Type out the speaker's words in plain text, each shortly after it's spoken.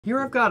Here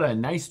I've got a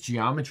nice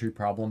geometry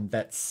problem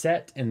that's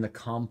set in the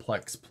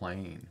complex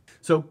plane.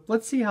 So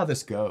let's see how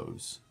this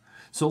goes.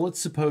 So let's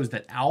suppose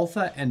that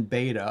alpha and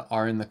beta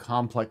are in the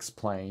complex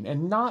plane,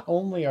 and not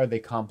only are they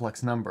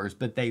complex numbers,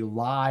 but they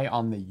lie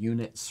on the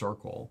unit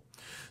circle.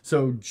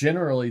 So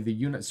generally the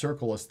unit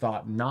circle is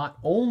thought not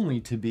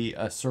only to be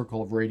a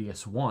circle of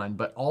radius 1,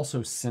 but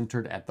also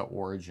centered at the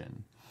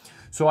origin.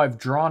 So I've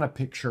drawn a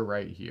picture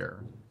right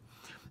here.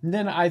 And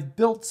then I've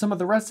built some of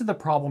the rest of the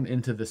problem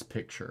into this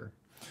picture.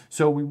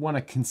 So we want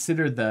to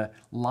consider the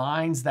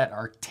lines that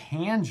are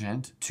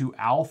tangent to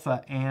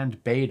alpha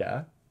and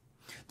beta.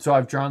 So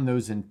I've drawn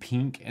those in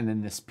pink and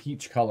in this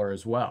peach color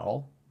as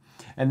well.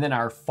 And then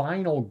our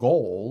final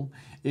goal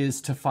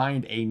is to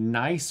find a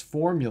nice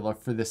formula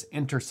for this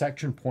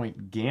intersection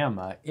point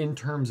gamma in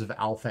terms of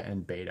alpha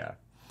and beta.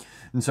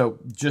 And so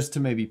just to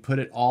maybe put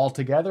it all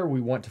together,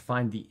 we want to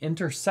find the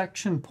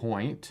intersection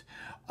point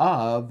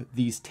of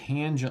these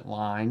tangent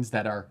lines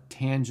that are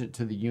tangent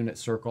to the unit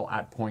circle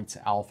at points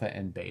alpha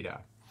and beta.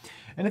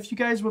 And if you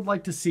guys would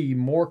like to see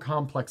more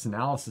complex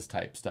analysis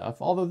type stuff,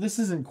 although this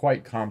isn't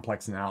quite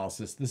complex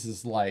analysis, this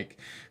is like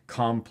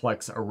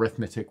complex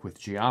arithmetic with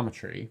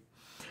geometry.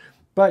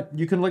 But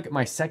you can look at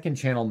my second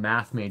channel,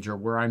 Math Major,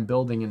 where I'm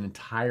building an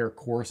entire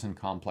course in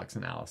complex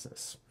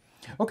analysis.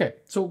 Okay,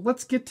 so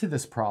let's get to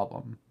this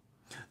problem.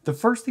 The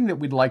first thing that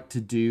we'd like to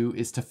do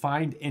is to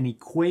find an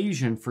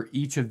equation for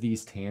each of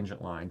these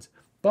tangent lines.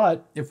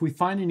 But if we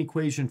find an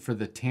equation for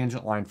the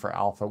tangent line for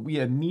alpha, we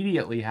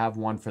immediately have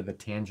one for the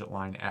tangent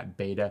line at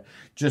beta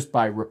just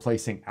by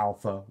replacing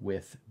alpha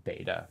with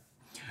beta.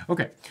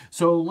 Okay,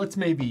 so let's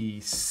maybe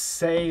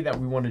say that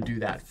we want to do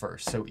that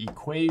first. So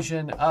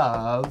equation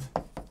of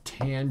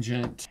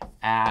tangent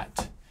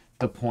at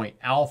the point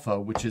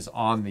alpha, which is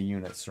on the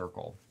unit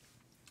circle.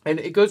 And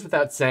it goes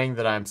without saying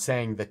that I'm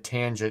saying the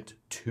tangent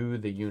to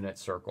the unit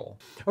circle.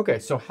 Okay,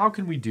 so how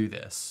can we do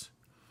this?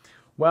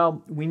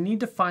 Well, we need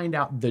to find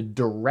out the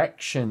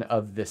direction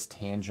of this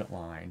tangent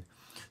line.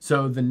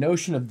 So the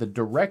notion of the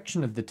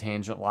direction of the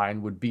tangent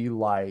line would be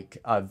like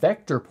a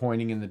vector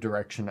pointing in the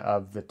direction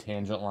of the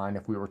tangent line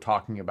if we were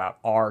talking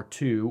about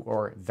R2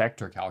 or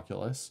vector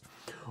calculus,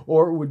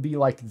 or it would be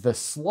like the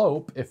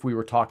slope if we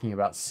were talking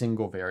about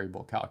single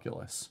variable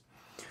calculus.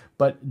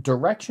 But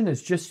direction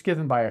is just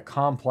given by a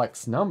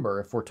complex number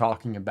if we're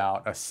talking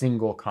about a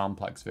single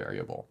complex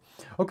variable.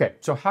 Okay,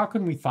 so how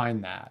can we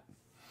find that?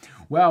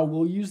 Well,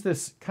 we'll use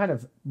this kind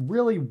of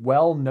really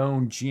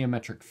well-known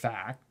geometric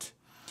fact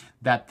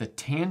that the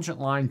tangent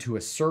line to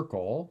a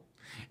circle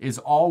is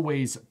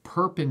always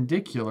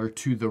perpendicular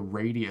to the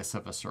radius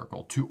of a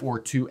circle,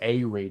 to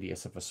a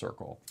radius of a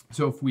circle.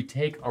 So if we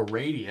take a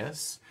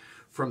radius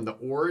from the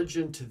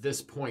origin to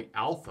this point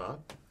alpha,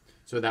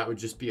 so that would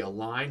just be a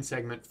line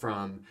segment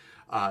from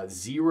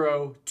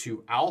 0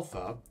 to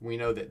alpha. We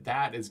know that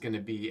that is going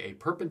to be a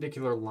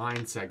perpendicular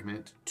line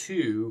segment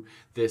to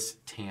this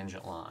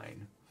tangent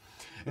line.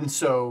 And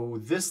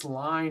so this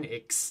line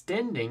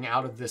extending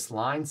out of this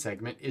line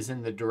segment is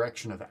in the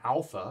direction of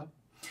alpha.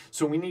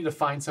 So we need to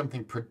find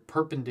something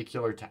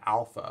perpendicular to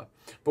alpha.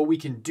 But we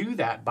can do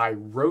that by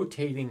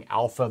rotating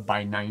alpha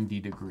by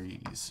 90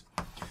 degrees.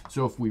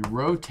 So if we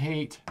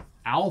rotate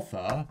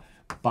alpha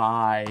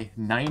by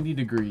 90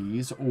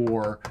 degrees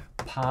or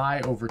pi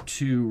over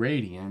 2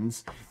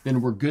 radians,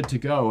 then we're good to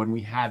go and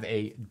we have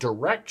a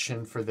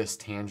direction for this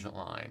tangent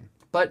line.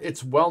 But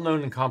it's well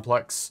known in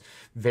complex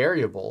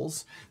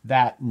variables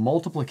that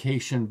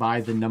multiplication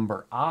by the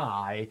number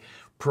I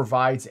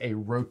provides a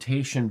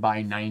rotation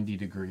by 90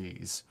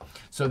 degrees.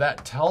 So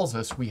that tells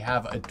us we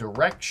have a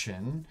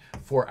direction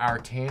for our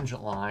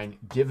tangent line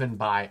given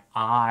by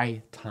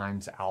I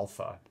times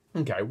alpha.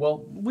 Okay,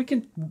 well, we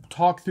can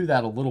talk through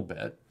that a little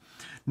bit.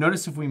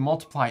 Notice if we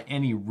multiply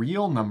any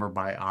real number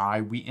by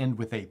I, we end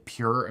with a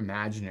pure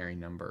imaginary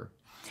number.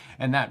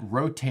 And that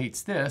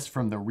rotates this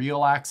from the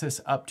real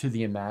axis up to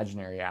the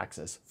imaginary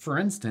axis. For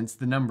instance,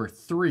 the number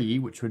 3,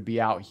 which would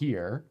be out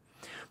here,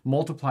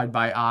 multiplied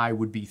by I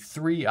would be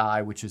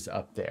 3I, which is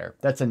up there.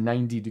 That's a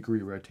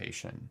 90-degree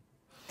rotation.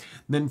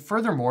 Then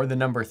furthermore, the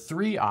number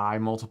 3I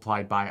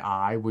multiplied by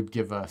I would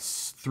give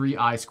us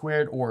 3I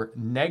squared, or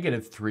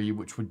negative 3,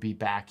 which would be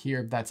back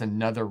here. That's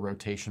another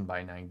rotation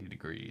by 90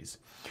 degrees.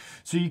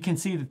 So you can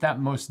see that that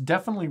most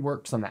definitely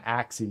works on the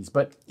axes,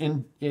 but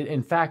it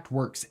in fact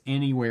works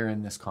anywhere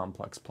in this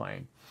complex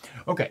plane.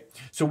 Okay,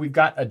 so we've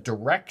got a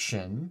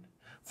direction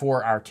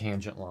for our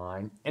tangent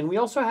line, and we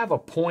also have a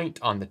point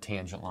on the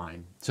tangent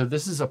line. So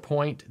this is a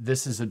point,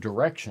 this is a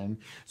direction,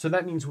 so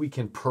that means we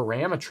can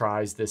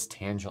parametrize this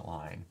tangent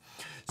line.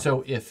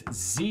 So if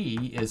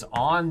z is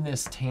on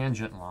this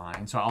tangent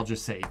line, so I'll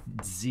just say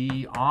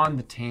z on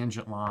the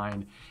tangent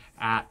line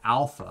at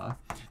alpha,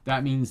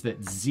 that means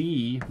that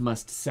z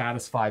must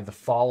satisfy the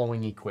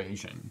following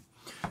equation.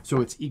 So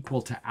it's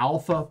equal to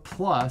alpha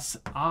plus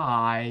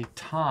I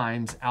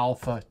times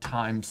alpha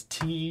times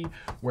t,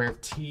 where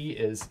t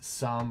is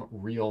some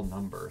real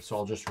number. So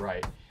I'll just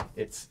write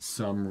it's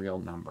some real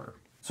number.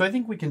 So I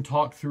think we can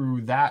talk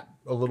through that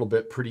a little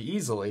bit pretty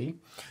easily.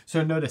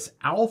 So notice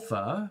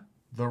alpha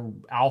the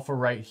alpha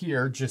right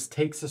here just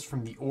takes us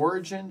from the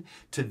origin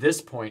to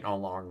this point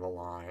along the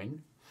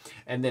line.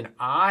 And then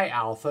I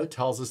alpha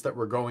tells us that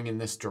we're going in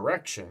this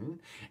direction.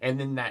 And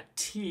then that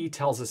t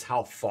tells us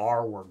how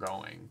far we're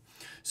going.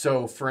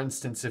 So for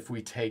instance, if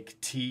we take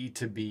t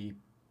to be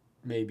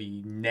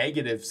maybe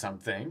negative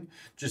something,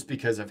 just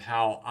because of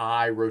how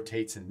I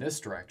rotates in this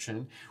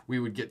direction, we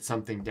would get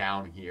something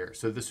down here.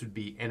 So this would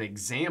be an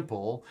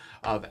example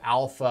of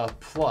alpha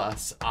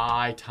plus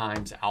I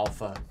times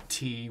alpha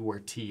t, where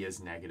t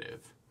is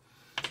negative.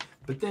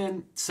 But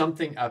then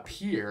something up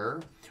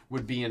here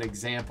would be an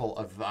example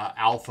of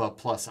alpha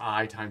plus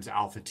I times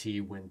alpha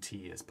t when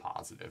t is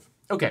positive.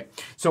 Okay,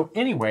 so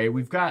anyway,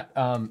 we've got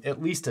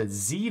at least a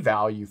z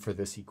value for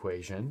this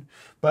equation,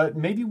 but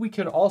maybe we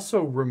could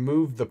also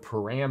remove the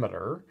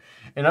parameter.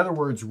 In other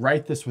words,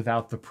 write this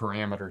without the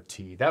parameter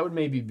t. That would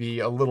maybe be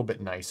a little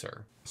bit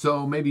nicer.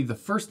 So maybe the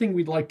first thing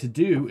we'd like to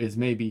do is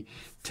maybe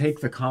take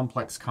the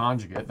complex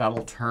conjugate.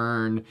 That'll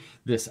turn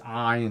this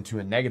I into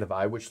a negative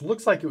I, which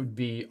looks like it would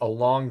be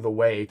along the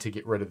way to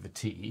get rid of the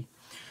t.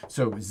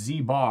 So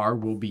z bar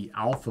will be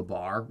alpha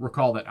bar.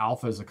 Recall that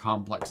alpha is a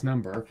complex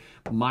number,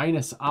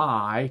 minus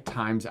I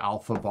times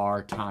alpha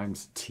bar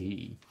times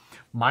t.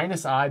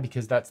 Minus I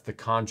because that's the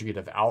conjugate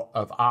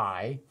of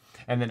I,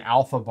 and then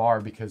alpha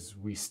bar because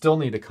we still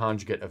need a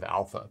conjugate of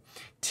alpha.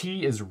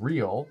 T is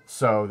real,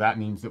 so that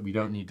means that we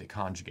don't need to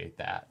conjugate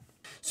that.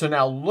 So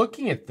now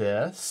looking at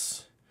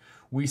this,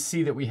 we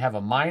see that we have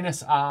a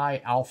minus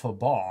I alpha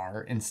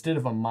bar instead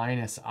of a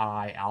minus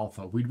I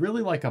alpha. We'd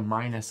really like a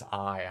minus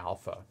I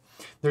alpha.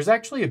 There's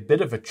actually a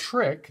bit of a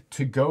trick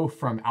to go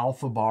from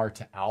alpha bar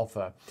to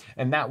alpha,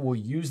 and that will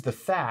use the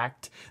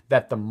fact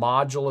that the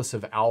modulus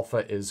of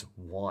alpha is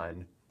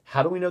 1.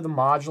 How do we know the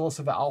modulus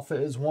of alpha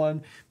is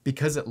 1?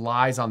 Because it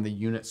lies on the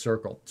unit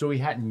circle. So we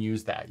hadn't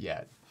used that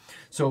yet.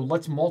 So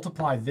let's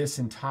multiply this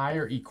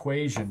entire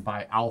equation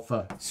by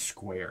alpha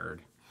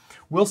squared.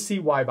 We'll see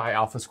why by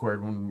alpha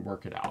squared when we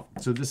work it out.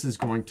 So this is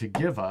going to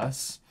give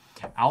us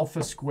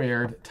alpha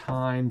squared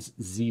times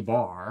z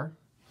bar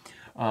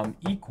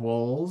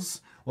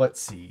equals,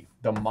 let's see,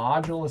 the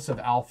modulus of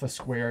alpha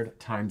squared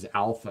times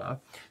alpha.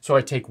 So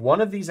I take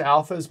one of these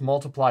alphas,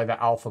 multiply the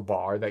alpha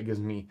bar, that gives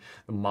me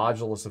the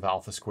modulus of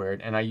alpha squared,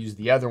 and I use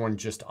the other one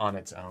just on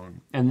its own.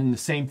 And then the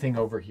same thing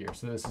over here.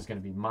 So this is going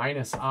to be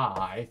minus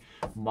I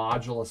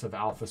modulus of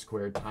alpha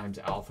squared times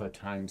alpha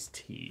times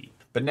t.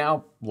 But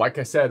now, like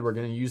I said, we're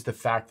going to use the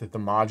fact that the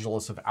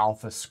modulus of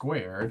alpha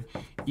squared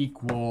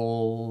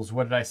equals,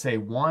 what did I say,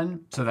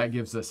 1? So that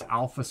gives us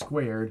alpha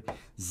squared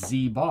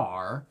z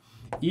bar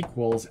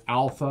equals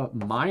alpha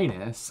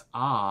minus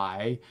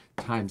I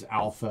times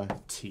alpha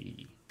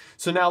t.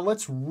 So now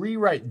let's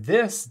rewrite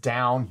this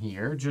down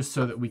here just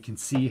so that we can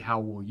see how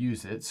we'll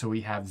use it. So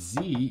we have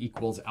z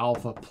equals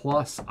alpha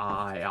plus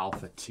I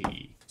alpha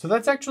t. So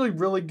that's actually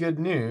really good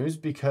news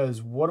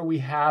because what do we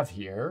have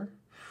here?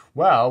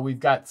 Well, we've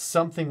got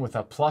something with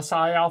a plus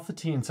I alpha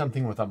t and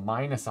something with a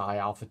minus I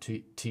alpha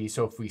t.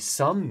 So if we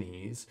sum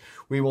these,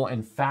 we will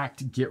in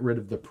fact get rid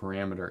of the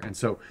parameter. And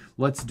so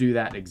let's do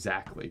that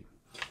exactly.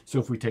 So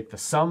if we take the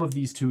sum of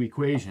these two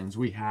equations,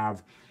 we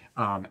have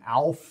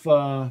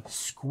alpha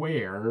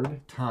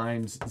squared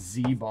times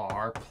z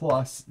bar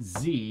plus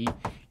z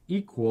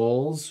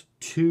equals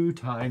 2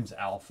 times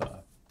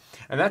alpha.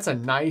 And that's a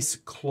nice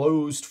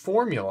closed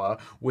formula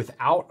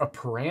without a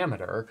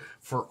parameter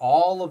for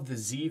all of the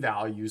z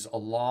values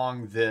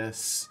along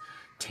this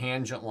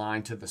tangent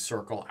line to the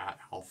circle at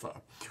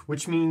alpha,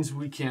 which means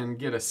we can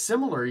get a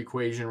similar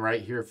equation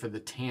right here for the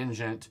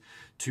tangent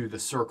to the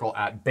circle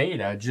at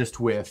beta, just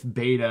with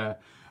beta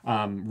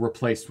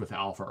replaced with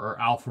alpha, or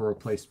alpha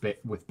replaced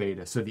with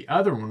beta. So the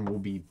other one will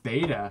be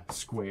beta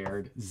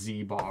squared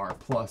z bar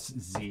plus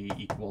z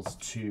equals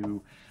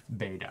 2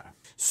 beta.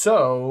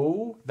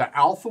 So the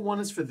alpha one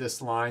is for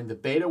this line, the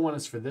beta one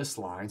is for this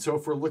line. So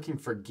if we're looking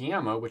for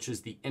gamma, which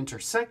is the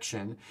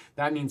intersection,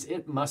 that means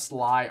it must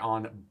lie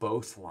on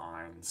both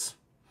lines.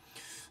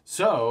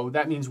 So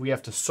that means we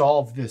have to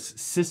solve this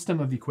system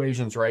of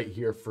equations right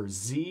here for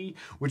z,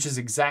 which is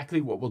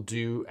exactly what we'll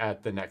do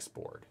at the next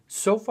board.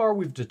 So far,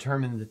 we've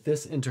determined that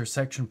this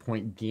intersection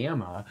point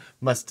gamma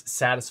must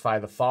satisfy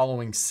the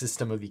following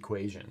system of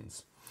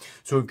equations.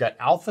 So we've got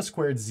alpha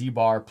squared z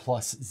bar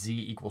plus z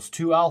equals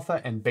 2 alpha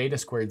and beta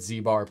squared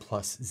z bar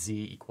plus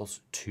z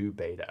equals 2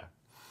 beta.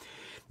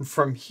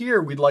 From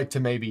here, we'd like to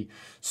maybe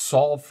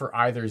solve for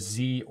either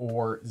z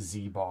or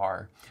z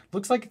bar.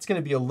 Looks like it's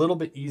going to be a little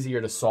bit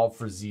easier to solve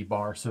for z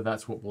bar, so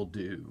that's what we'll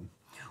do.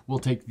 We'll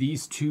take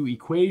these two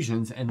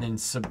equations and then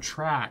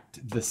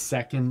subtract the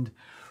second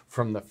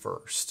from the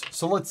first.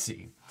 So let's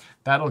see.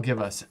 That'll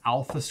give us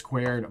alpha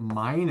squared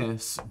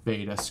minus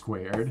beta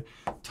squared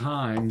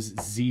times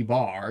z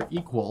bar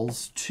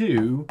equals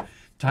 2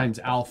 times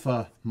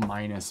alpha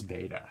minus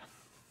beta.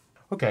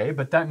 Okay,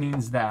 but that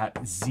means that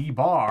z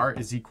bar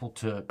is equal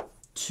to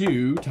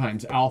 2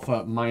 times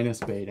alpha minus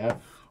beta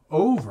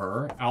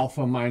over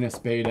alpha minus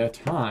beta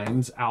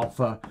times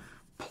alpha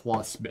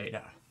plus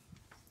beta.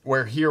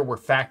 Where here we're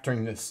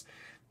factoring this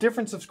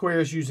difference of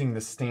squares using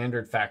the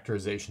standard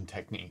factorization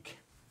technique.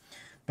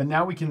 But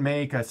now we can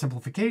make a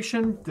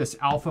simplification. This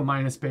alpha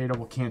minus beta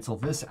will cancel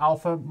this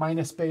alpha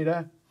minus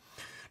beta.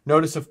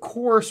 Notice, of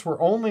course,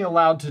 we're only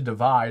allowed to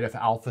divide if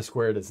alpha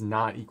squared is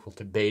not equal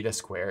to beta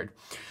squared.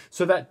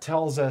 So that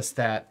tells us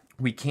that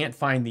we can't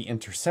find the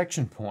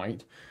intersection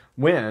point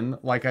when,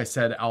 like I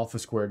said, alpha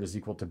squared is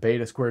equal to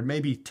beta squared.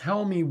 Maybe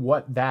tell me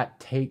what that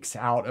takes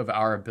out of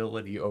our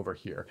ability over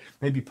here.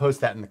 Maybe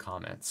post that in the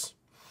comments.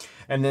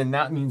 And then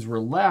that means we're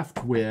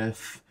left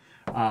with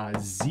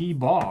z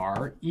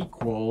bar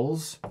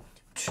equals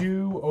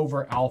 2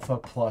 over alpha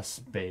plus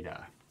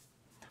beta.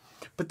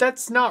 But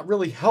that's not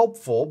really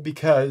helpful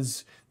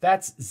because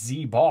that's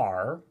z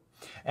bar,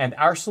 and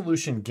our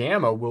solution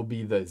gamma will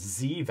be the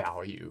z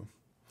value.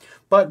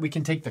 But we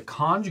can take the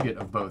conjugate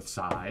of both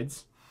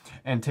sides,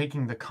 and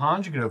taking the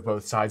conjugate of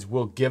both sides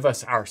will give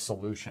us our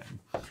solution.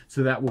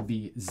 So that will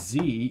be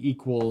z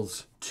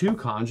equals 2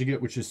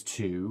 conjugate, which is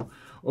 2,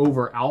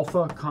 over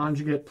alpha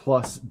conjugate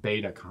plus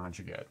beta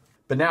conjugate.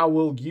 But now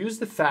we'll use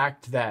the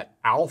fact that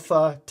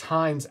alpha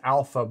times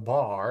alpha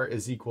bar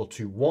is equal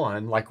to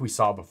 1, like we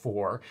saw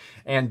before,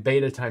 and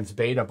beta times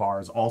beta bar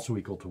is also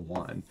equal to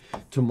 1,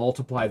 to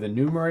multiply the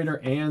numerator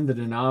and the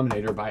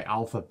denominator by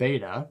alpha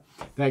beta.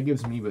 That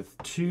gives me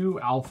with 2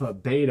 alpha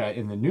beta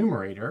in the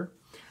numerator.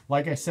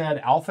 Like I said,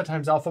 alpha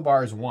times alpha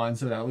bar is 1,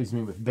 so that leaves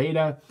me with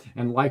beta,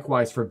 and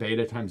likewise for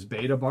beta times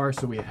beta bar,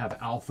 so we have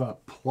alpha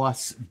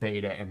plus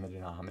beta in the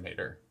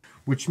denominator.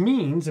 Which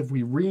means if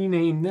we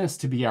rename this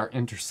to be our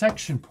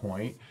intersection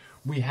point,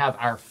 we have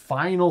our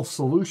final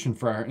solution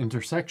for our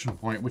intersection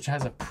point, which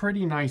has a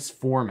pretty nice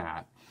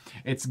format.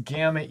 It's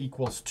gamma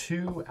equals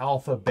 2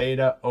 alpha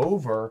beta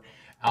over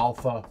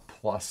alpha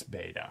plus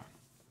beta.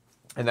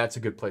 And that's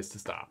a good place to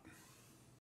stop.